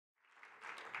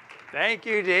Thank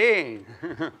you, Dean.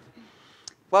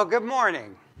 Well, good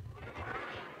morning.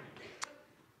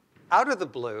 Out of the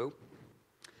blue,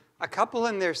 a couple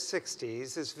in their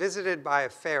 60s is visited by a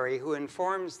fairy who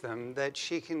informs them that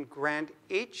she can grant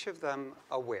each of them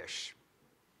a wish.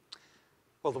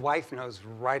 Well, the wife knows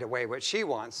right away what she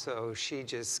wants, so she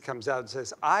just comes out and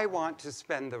says, I want to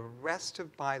spend the rest of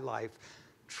my life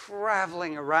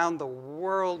traveling around the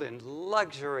world in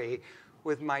luxury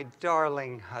with my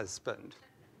darling husband.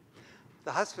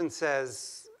 The husband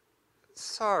says,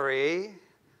 sorry,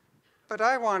 but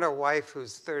I want a wife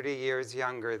who's 30 years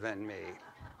younger than me.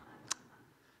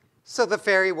 So the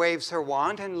fairy waves her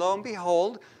wand, and lo and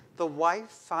behold, the wife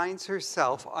finds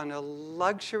herself on a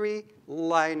luxury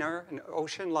liner, an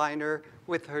ocean liner,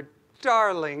 with her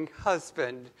darling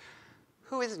husband,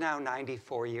 who is now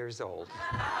 94 years old.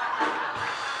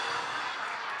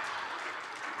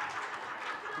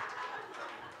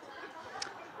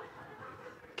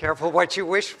 Careful what you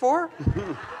wish for.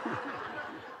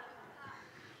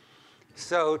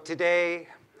 So today,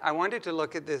 I wanted to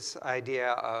look at this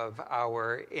idea of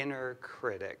our inner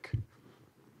critic.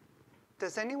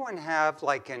 Does anyone have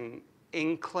like an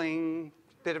inkling,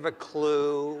 bit of a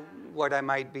clue what I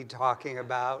might be talking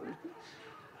about?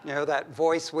 You know, that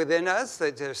voice within us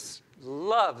that just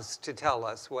loves to tell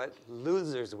us what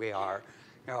losers we are.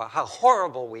 You know, how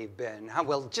horrible we've been, how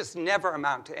we'll just never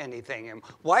amount to anything, and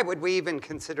why would we even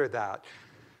consider that?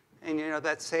 And you know,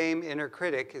 that same inner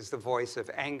critic is the voice of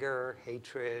anger,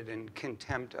 hatred, and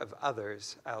contempt of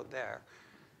others out there.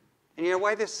 And you know,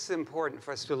 why this is important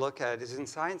for us to look at is in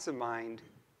Science of Mind,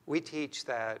 we teach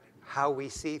that how we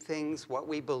see things, what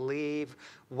we believe,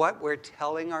 what we're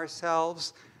telling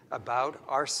ourselves, about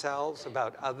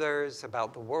others,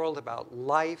 about the world, about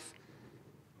life,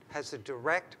 has a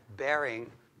direct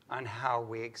bearing on how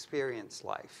we experience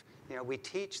life. You know, we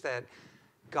teach that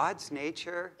God's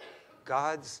nature,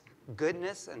 God's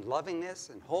goodness and lovingness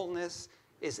and wholeness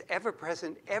is ever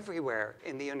present everywhere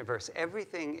in the universe.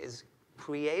 Everything is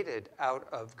created out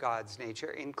of God's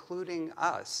nature, including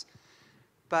us.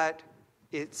 But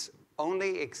it's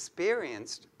only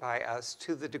experienced by us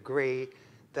to the degree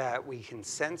that we can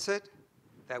sense it,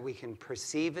 that we can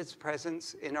perceive its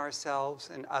presence in ourselves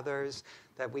and others,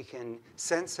 that we can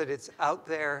sense that it's out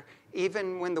there.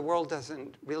 Even when the world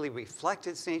doesn't really reflect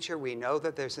its nature, we know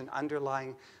that there's an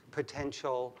underlying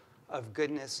potential of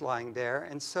goodness lying there.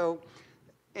 And so,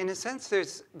 in a sense,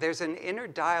 there's an inner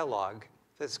dialogue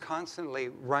that's constantly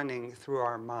running through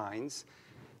our minds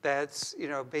that's, you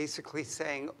know, basically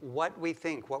saying what we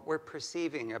think, what we're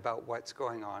perceiving about what's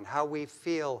going on, how we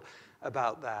feel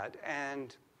about that.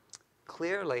 And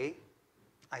clearly,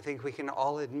 I think we can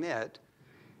all admit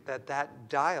that that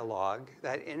dialogue,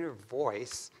 that inner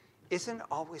voice, isn't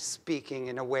always speaking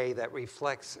in a way that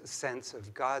reflects a sense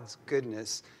of God's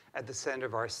goodness at the center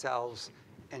of ourselves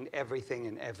and everything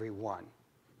and everyone.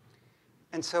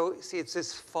 And so, see, it's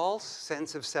this false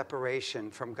sense of separation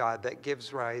from God that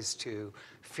gives rise to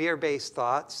fear-based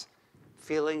thoughts,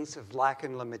 feelings of lack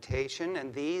and limitation,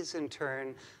 and these in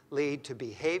turn lead to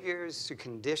behaviors, to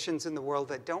conditions in the world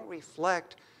that don't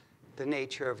reflect the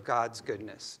nature of God's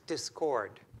goodness.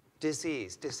 Discord,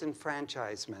 disease,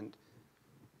 disenfranchisement,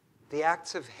 the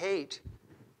acts of hate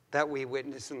that we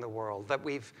witness in the world, that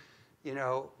we've, you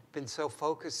know, been so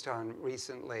focused on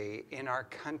recently in our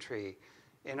country,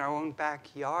 in our own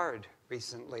backyard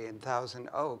recently in Thousand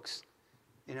Oaks.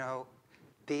 You know,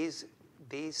 these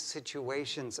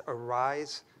situations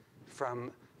arise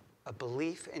from a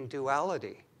belief in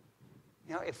duality.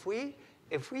 You know, if we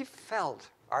felt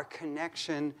our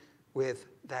connection with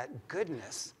that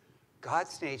goodness,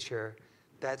 God's nature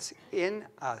that's in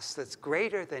us, that's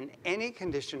greater than any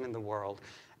condition in the world,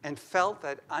 and felt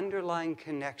that underlying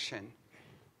connection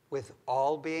with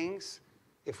all beings,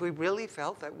 if we really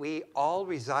felt that we all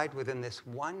reside within this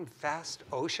one vast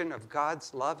ocean of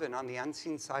God's love and on the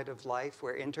unseen side of life,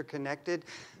 we're interconnected,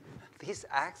 these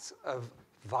acts of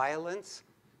violence,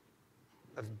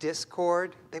 of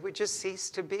discord, they would just cease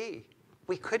to be.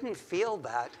 We couldn't feel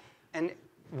that and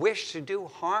wish to do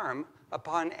harm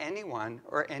upon anyone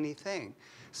or anything.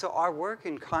 So our work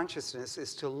in consciousness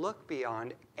is to look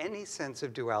beyond any sense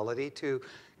of duality, to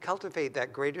cultivate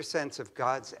that greater sense of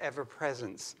God's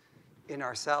ever-presence in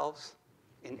ourselves,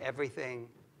 in everything,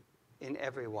 in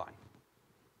everyone.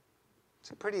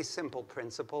 It's a pretty simple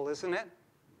principle, isn't it?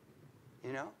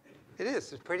 You know, it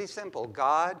is. It's pretty simple.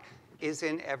 God is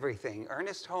in everything.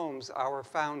 Ernest Holmes, our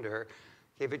founder,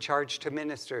 gave a charge to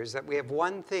ministers that we have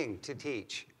one thing to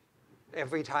teach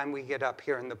every time we get up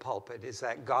here in the pulpit, is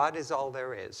that God is all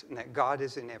there is, and that God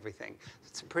is in everything.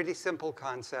 It's a pretty simple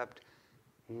concept,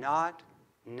 not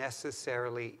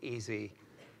necessarily easy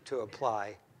to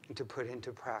apply and to put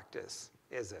into practice,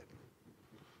 is it?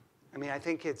 I mean, I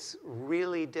think it's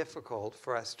really difficult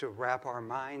for us to wrap our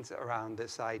minds around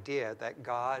this idea that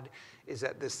God is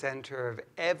at the center of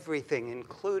everything,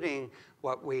 including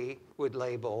what we would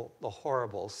label the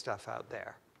horrible stuff out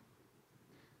there.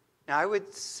 Now, I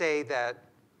would say that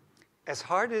as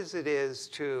hard as it is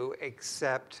to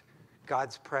accept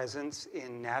God's presence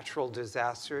in natural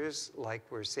disasters like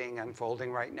we're seeing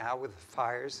unfolding right now with the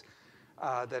fires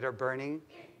that are burning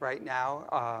right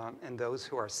now and those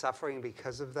who are suffering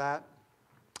because of that,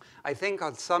 I think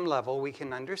on some level we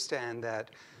can understand that,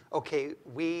 okay,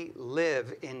 we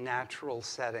live in natural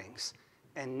settings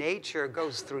and nature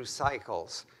goes through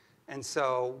cycles. And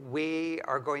so we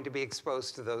are going to be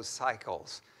exposed to those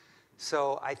cycles.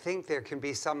 So I think there can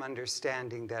be some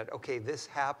understanding that, okay, this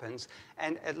happens.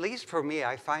 And at least for me,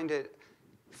 I find it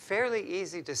fairly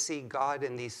easy to see God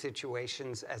in these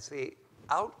situations as the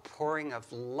outpouring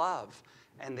of love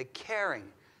and the caring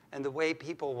and the way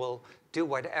people will do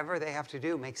whatever they have to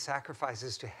do, make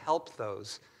sacrifices to help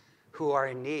those who are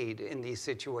in need in these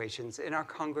situations. In our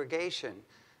congregation,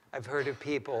 I've heard of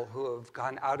people who have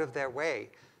gone out of their way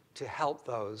to help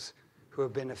those who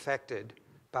have been affected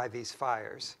by these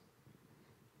fires.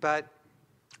 But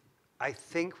I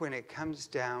think when it comes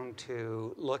down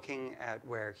to looking at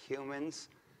where humans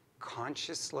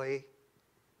consciously,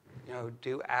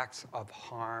 do acts of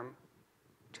harm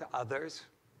to others,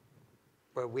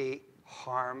 where we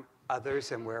harm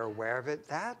others and we're aware of it,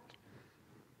 that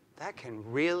can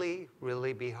really,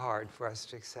 really be hard for us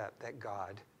to accept that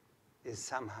God is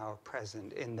somehow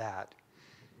present in that.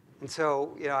 And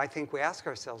so, I think we ask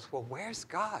ourselves, well, where's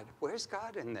God? Where's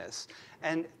God in this?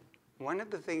 And one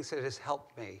of the things that has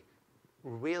helped me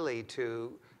really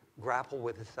to grapple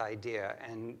with this idea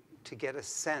and to get a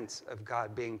sense of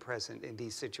God being present in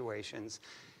these situations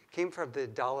came from the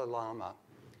Dalai Lama,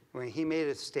 when he made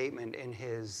a statement in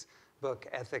his book,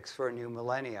 Ethics for a New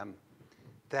Millennium,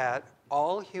 that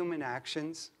all human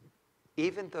actions,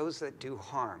 even those that do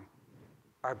harm,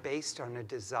 are based on a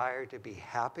desire to be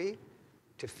happy,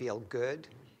 to feel good,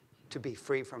 to be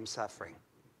free from suffering.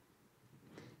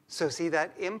 So see,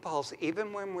 that impulse,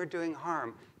 even when we're doing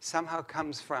harm, somehow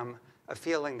comes from a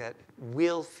feeling that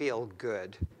we'll feel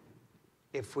good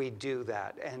if we do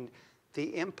that. And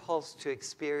the impulse to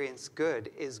experience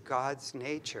good is God's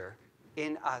nature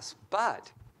in us, but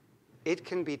it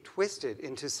can be twisted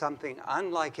into something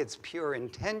unlike its pure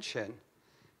intention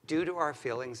due to our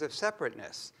feelings of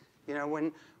separateness.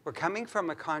 When we're coming from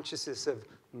a consciousness of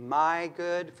my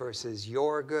good versus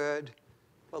your good,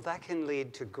 well, that can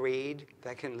lead to greed,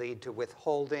 that can lead to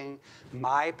withholding.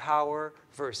 My power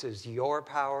versus your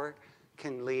power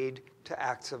can lead to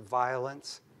acts of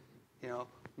violence.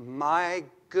 My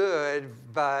good,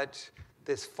 but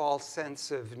this false sense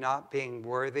of not being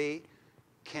worthy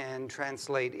can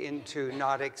translate into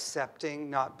not accepting,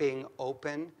 not being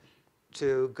open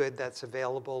to good that's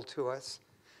available to us.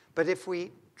 But if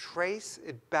we trace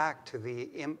it back to the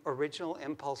original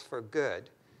impulse for good,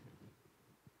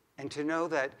 and to know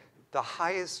that the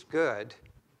highest good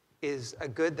is a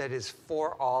good that is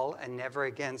for all and never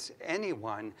against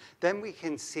anyone, then we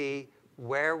can see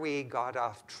where we got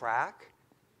off track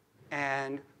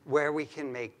and where we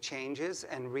can make changes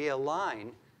and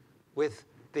realign with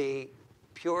the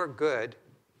pure good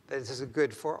that is a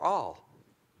good for all.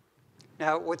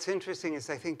 Now, what's interesting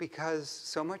is I think because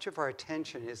so much of our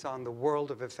attention is on the world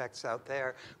of effects out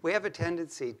there, we have a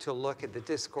tendency to look at the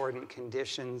discordant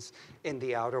conditions in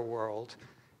the outer world,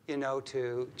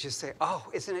 to just say, oh,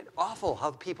 isn't it awful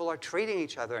how people are treating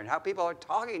each other and how people are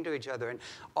talking to each other and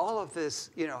all of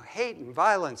this, hate and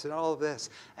violence and all of this,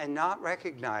 and not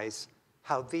recognize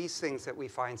how these things that we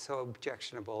find so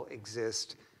objectionable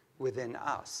exist within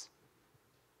us.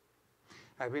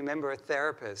 I remember a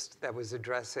therapist that was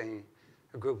addressing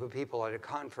a group of people at a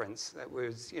conference that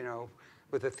was,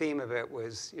 with the theme of it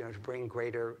was, to bring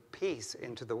greater peace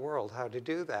into the world, how to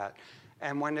do that.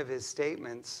 And one of his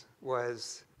statements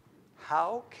was,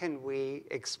 how can we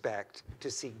expect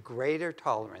to see greater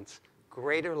tolerance,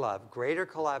 greater love, greater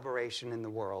collaboration in the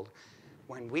world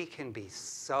when we can be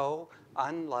so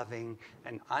unloving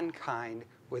and unkind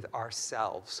with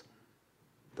ourselves,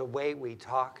 the way we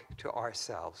talk to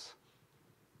ourselves?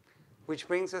 Which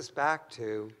brings us back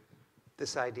to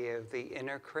this idea of the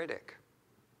inner critic.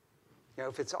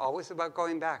 If it's always about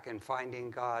going back and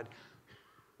finding God,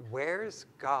 where's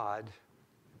God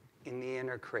in the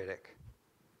inner critic?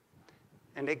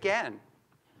 And again,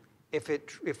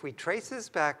 if we trace this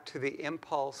back to the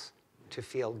impulse to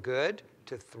feel good,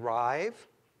 to thrive,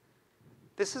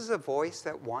 this is a voice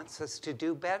that wants us to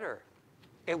do better.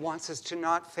 It wants us to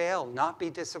not fail, not be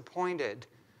disappointed,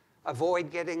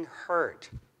 avoid getting hurt.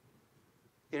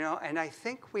 And I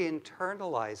think we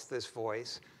internalized this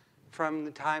voice from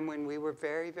the time when we were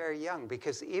very, very young,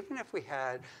 because even if we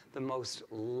had the most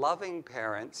loving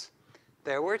parents,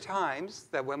 there were times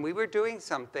that when we were doing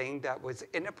something that was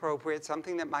inappropriate,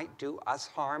 something that might do us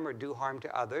harm or do harm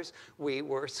to others, we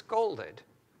were scolded,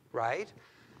 right?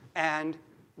 And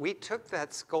we took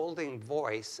that scolding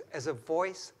voice as a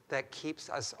voice that keeps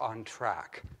us on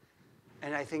track.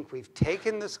 And I think we've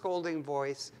taken the scolding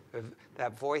voice,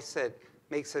 that voice that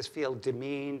makes us feel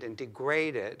demeaned and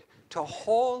degraded, to a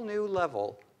whole new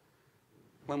level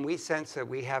when we sense that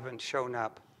we haven't shown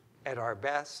up at our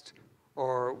best,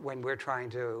 or when we're trying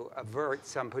to avert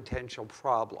some potential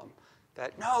problem.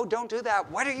 That, no, don't do that.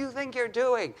 What do you think you're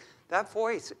doing? That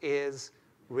voice is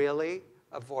really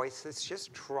a voice that's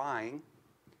just trying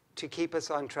to keep us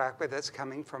on track, but that's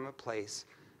coming from a place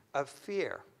of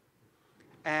fear.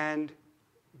 And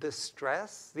the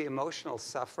stress, the emotional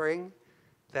suffering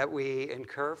that we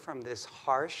incur from this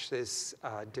harsh, this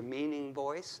demeaning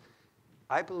voice,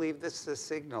 I believe this is a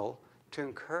signal to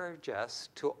encourage us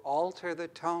to alter the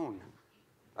tone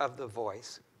of the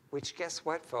voice, which, guess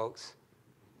what, folks?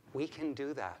 We can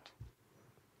do that.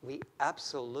 We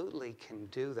absolutely can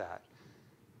do that.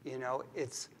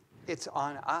 It's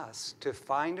on us to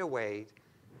find a way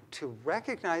to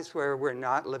recognize where we're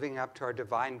not living up to our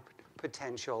divine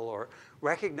potential, or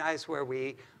recognize where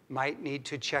we might need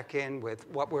to check in with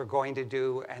what we're going to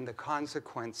do and the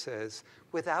consequences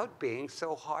without being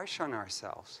so harsh on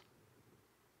ourselves.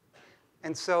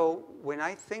 And so when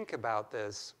I think about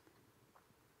this,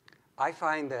 I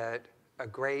find that a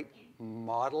great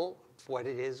model of what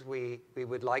it is we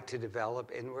would like to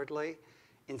develop inwardly,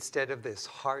 instead of this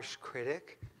harsh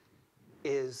critic,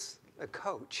 is a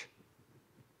coach.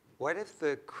 What if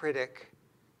the critic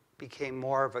became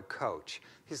more of a coach?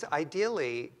 Because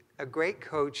ideally, a great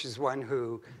coach is one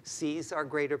who sees our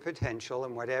greater potential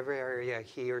in whatever area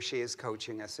he or she is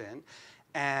coaching us in,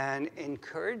 and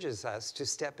encourages us to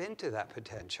step into that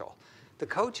potential. The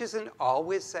coach isn't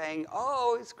always saying,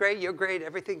 oh, it's great, you're great,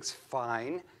 everything's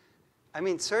fine. I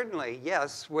mean, certainly,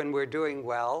 yes, when we're doing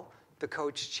well, the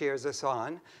coach cheers us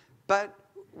on. But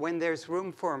when there's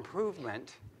room for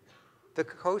improvement, the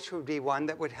coach would be one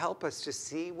that would help us to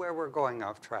see where we're going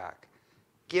off track,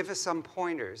 give us some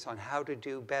pointers on how to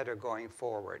do better going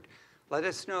forward. Let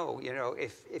us know,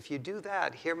 if you do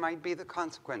that, here might be the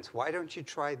consequence. Why don't you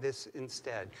try this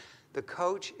instead? The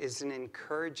coach is an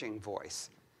encouraging voice.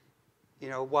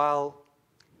 While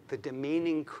the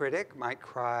demeaning critic might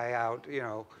cry out,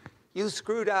 you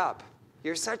screwed up,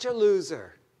 you're such a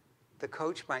loser, the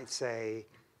coach might say,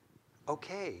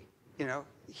 okay,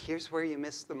 here's where you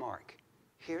missed the mark.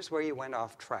 Here's where you went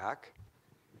off track,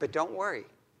 but don't worry.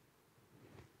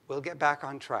 We'll get back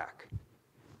on track.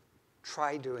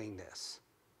 Try doing this.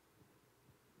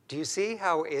 Do you see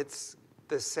how it's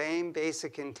the same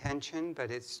basic intention, but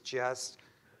it's just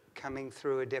coming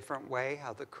through a different way,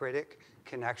 how the critic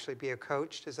can actually be a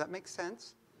coach? Does that make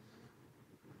sense?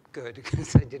 Good,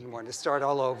 because I didn't want to start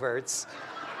all over.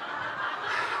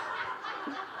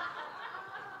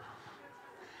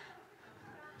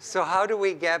 So how do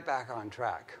we get back on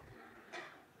track?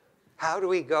 How do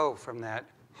we go from that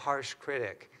harsh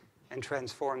critic and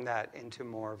transform that into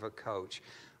more of a coach?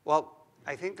 Well,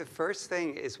 I think the first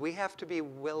thing is we have to be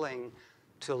willing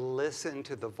to listen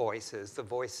to the voices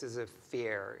of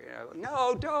fear.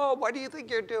 No, don't, what do you think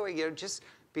you're doing? Just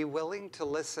be willing to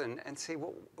listen and say,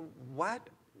 well,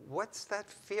 what's that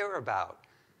fear about?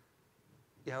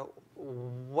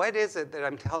 What is it that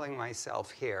I'm telling myself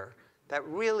here that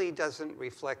really doesn't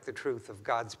reflect the truth of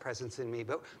God's presence in me?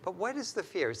 But what is the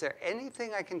fear? Is there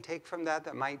anything I can take from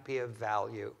that might be of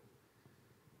value?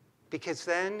 Because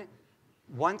then,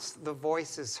 once the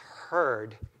voice is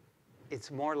heard,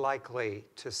 it's more likely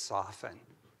to soften.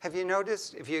 Have you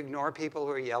noticed if you ignore people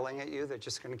who are yelling at you, they're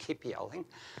just going to keep yelling?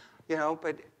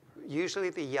 But usually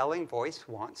the yelling voice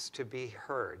wants to be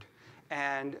heard.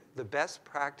 And the best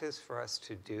practice for us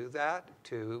to do that,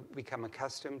 to become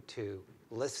accustomed to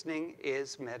listening,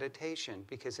 is meditation.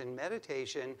 Because in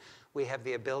meditation, we have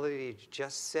the ability to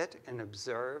just sit and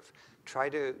observe, try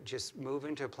to just move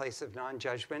into a place of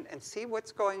non-judgment and see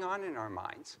what's going on in our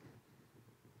minds.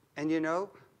 And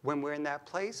when we're in that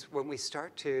place, when we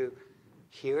start to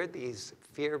hear these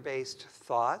fear-based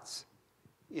thoughts,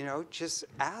 just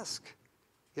ask,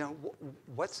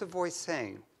 what's the voice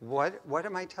saying? What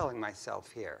am I telling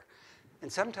myself here?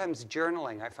 And sometimes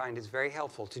journaling, I find, is very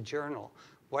helpful to journal.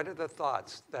 What are the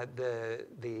thoughts that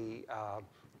the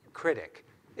critic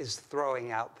is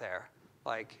throwing out there?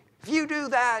 Like, if you do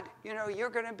that, you're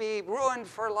going to be ruined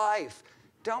for life.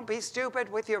 Don't be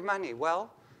stupid with your money.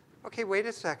 Well, okay, wait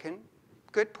a second.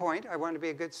 Good point. I want to be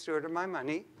a good steward of my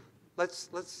money.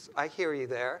 I hear you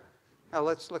there. Now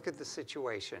let's look at the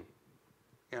situation.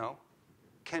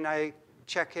 Can I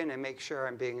check in and make sure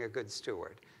I'm being a good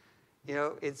steward?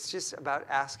 It's just about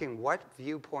asking what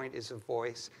viewpoint is a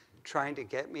voice trying to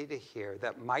get me to hear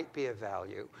that might be of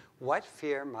value. What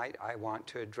fear might I want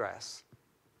to address?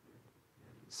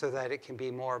 So that it can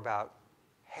be more about,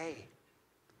 hey,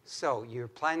 so you're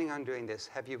planning on doing this.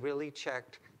 Have you really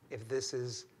checked if this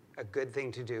is a good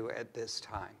thing to do at this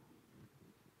time?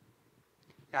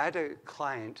 I had a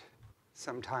client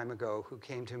some time ago who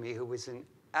came to me who was in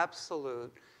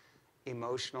absolute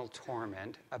emotional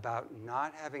torment about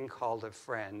not having called a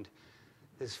friend.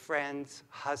 His friend's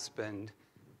husband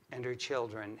and her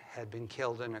children had been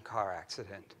killed in a car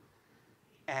accident.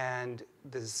 And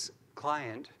this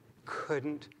client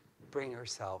couldn't bring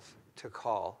herself to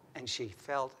call, and she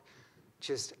felt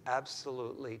just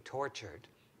absolutely tortured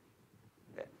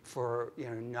for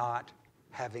not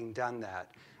having done that.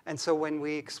 And so when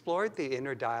we explored the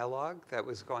inner dialogue that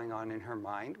was going on in her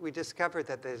mind, we discovered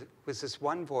that there was this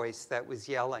one voice that was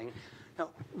yelling,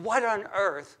 what on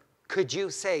earth could you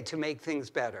say to make things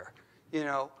better?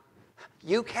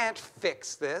 You can't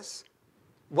fix this.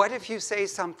 What if you say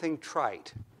something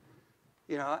trite?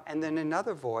 And then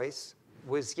another voice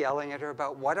was yelling at her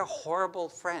about what a horrible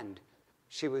friend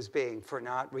she was being for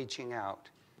not reaching out.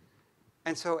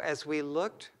 And so as we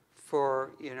looked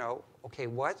for, okay,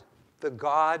 what the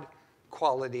God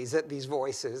qualities at these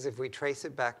voices, if we trace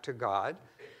it back to God,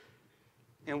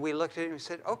 and we looked at it and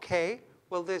said, okay,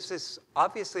 well,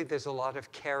 obviously there's a lot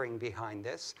of caring behind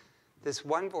this. This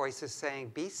one voice is saying,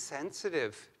 be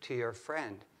sensitive to your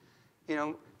friend.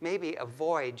 Maybe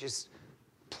avoid just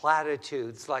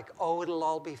platitudes like, oh, it'll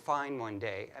all be fine one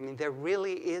day. I mean, there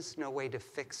really is no way to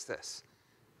fix this.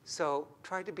 So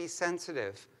try to be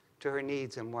sensitive to her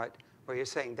needs and what you're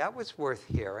saying. That was worth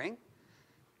hearing.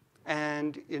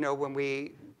 And, when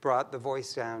we brought the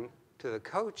voice down to the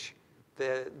coach,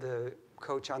 the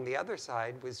coach on the other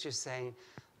side was just saying,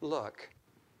 look,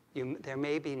 there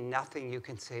may be nothing you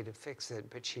can say to fix it,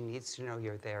 but she needs to know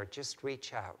you're there. Just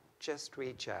reach out. Just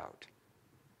reach out.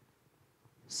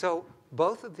 So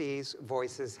both of these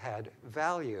voices had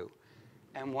value.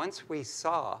 And once we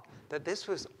saw that this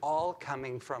was all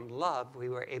coming from love, we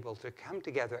were able to come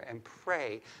together and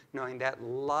pray, knowing that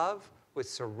love was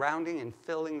surrounding and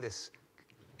filling this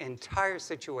entire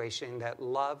situation, that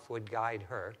love would guide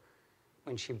her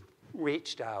when she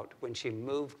reached out, when she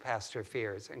moved past her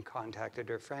fears and contacted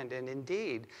her friend. And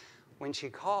indeed, when she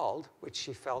called, which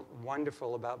she felt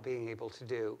wonderful about being able to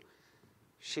do,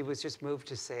 she was just moved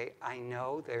to say, I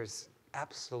know there's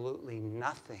absolutely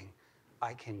nothing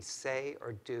I can say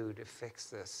or do to fix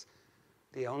this.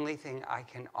 The only thing I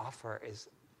can offer is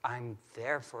I'm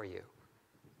there for you.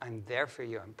 I'm there for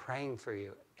you. I'm praying for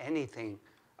you. Anything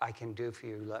I can do for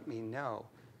you, let me know.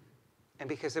 And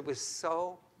because it was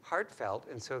so heartfelt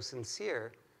and so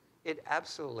sincere, it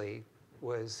absolutely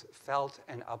was felt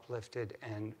and uplifted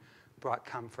and brought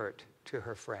comfort to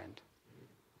her friend.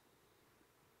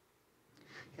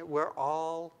 We're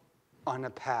all on a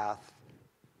path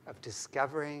of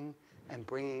discovering and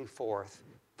bringing forth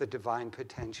the divine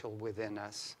potential within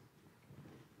us.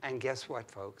 And guess what,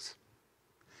 folks?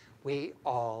 We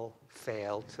all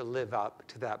fail to live up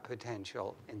to that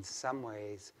potential in some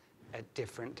ways at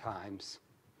different times.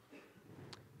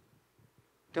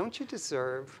 Don't you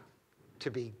deserve to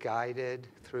be guided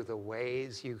through the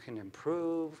ways you can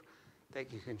improve,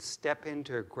 that you can step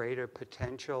into a greater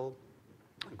potential,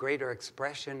 a greater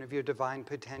expression of your divine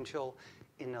potential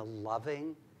in a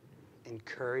loving,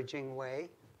 encouraging way?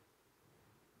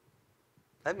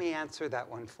 Let me answer that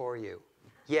one for you.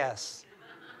 Yes,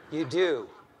 you do.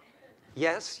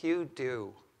 Yes, you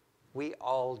do. We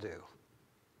all do.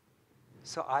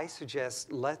 So I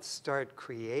suggest let's start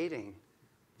creating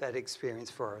that experience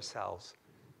for ourselves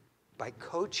by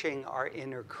coaching our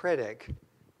inner critic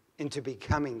into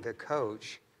becoming the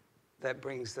coach that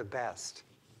brings the best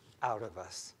out of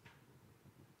us.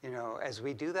 As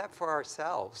we do that for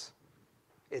ourselves,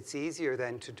 it's easier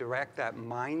then to direct that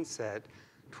mindset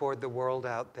toward the world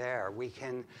out there. We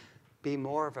can be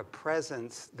more of a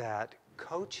presence that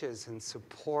coaches and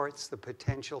supports the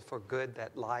potential for good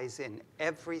that lies in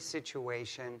every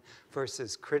situation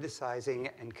versus criticizing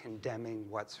and condemning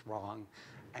what's wrong.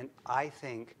 And I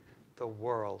think the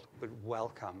world would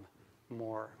welcome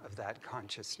more of that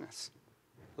consciousness.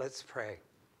 Let's pray.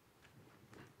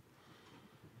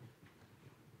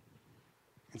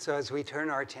 And so as we turn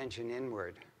our attention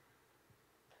inward,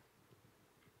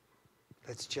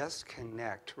 let's just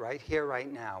connect right here,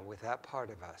 right now with that part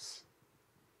of us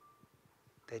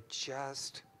that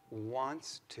just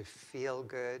wants to feel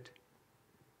good,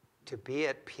 to be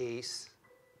at peace,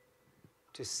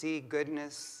 to see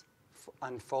goodness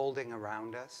unfolding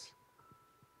around us,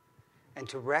 and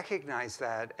to recognize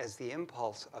that as the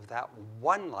impulse of that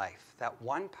one life, that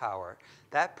one power,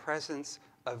 that presence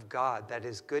of God, that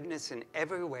is goodness in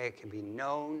every way it can be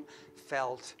known,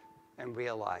 felt, and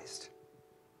realized.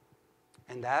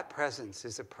 And that presence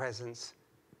is a presence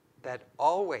that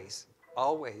always,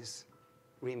 always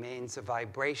remains a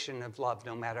vibration of love.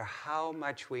 No matter how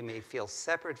much we may feel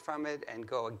separate from it and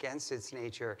go against its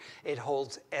nature, it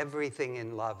holds everything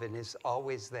in love and is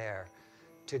always there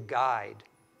to guide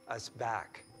us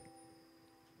back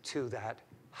to that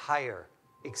higher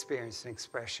experience and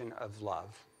expression of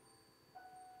love.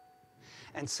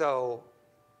 And so,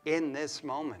 in this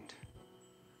moment,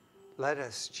 let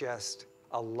us just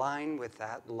align with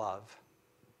that love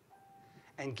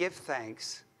and give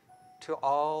thanks to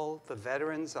all the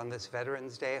veterans on this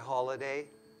Veterans Day holiday,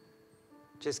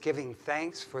 just giving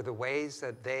thanks for the ways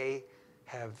that they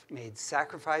have made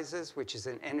sacrifices, which is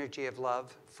an energy of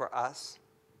love for us.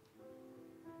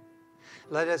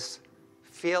 Let us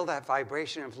feel that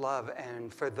vibration of love,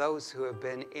 and for those who have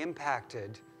been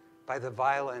impacted by the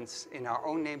violence in our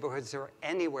own neighborhoods or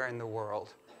anywhere in the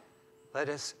world, let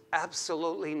us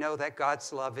absolutely know that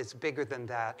God's love is bigger than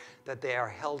that they are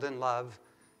held in love,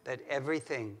 that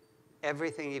everything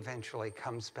eventually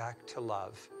comes back to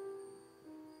love.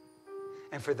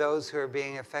 And for those who are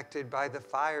being affected by the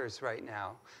fires right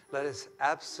now, let us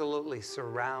absolutely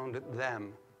surround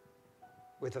them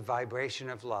with a vibration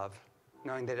of love,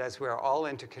 knowing that as we're all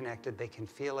interconnected, they can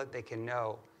feel it, they can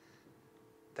know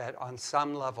that on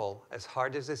some level, as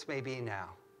hard as this may be now,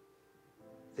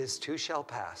 this too shall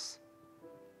pass,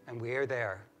 and we are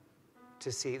there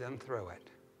to see them through it.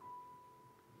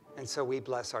 And so we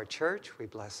bless our church, we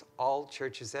bless all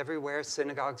churches everywhere,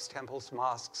 synagogues, temples,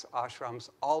 mosques, ashrams,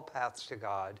 all paths to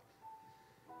God.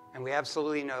 And we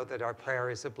absolutely know that our prayer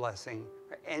is a blessing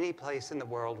for any place in the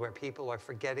world where people are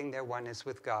forgetting their oneness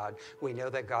with God. We know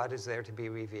that God is there to be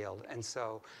revealed. And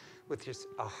so with just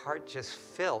a heart just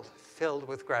filled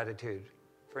with gratitude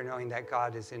for knowing that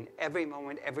God is in every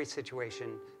moment, every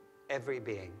situation, every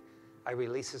being, I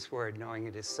release this word knowing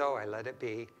it is so, I let it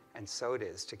be, and so it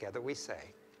is. Together we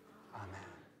say, Amen.